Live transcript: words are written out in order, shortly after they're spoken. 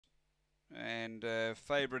And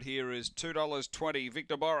favourite here is $2.20,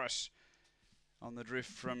 Victor Boris. On the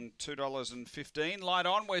drift from $2.15. Light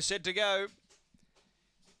on, we're set to go.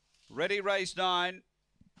 Ready, race 9.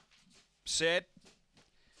 Set.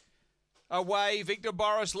 Away, Victor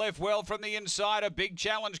Boris left well from the inside. A big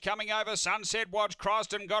challenge coming over. Sunset Watch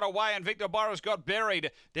crossed and got away, and Victor Boris got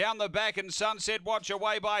buried down the back, and Sunset Watch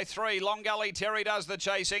away by 3. Long Gully Terry does the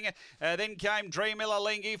chasing. Then came Dream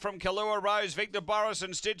Ilalingi from Kahlua Rose, Victor Boris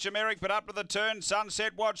and Stitch Americ, but up to the turn,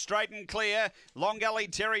 Sunset Watch straight and clear. Long Gully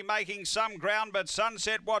Terry making some ground, but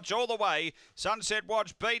Sunset Watch all the way. Sunset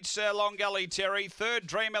Watch beats Long Gully Terry. Third,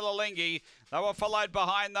 Dream Ilalingi. They were followed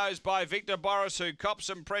behind those by Victor Boris, who copped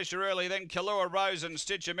some pressure early. Then Kahlua Rose and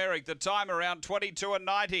Stitch Americ. The time around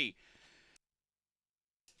 22:90.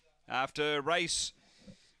 After race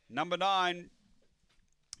number 9,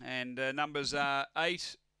 and numbers are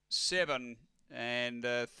 8, 7, and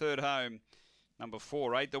third home, number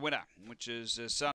 4, 8, the winner, which is Sun.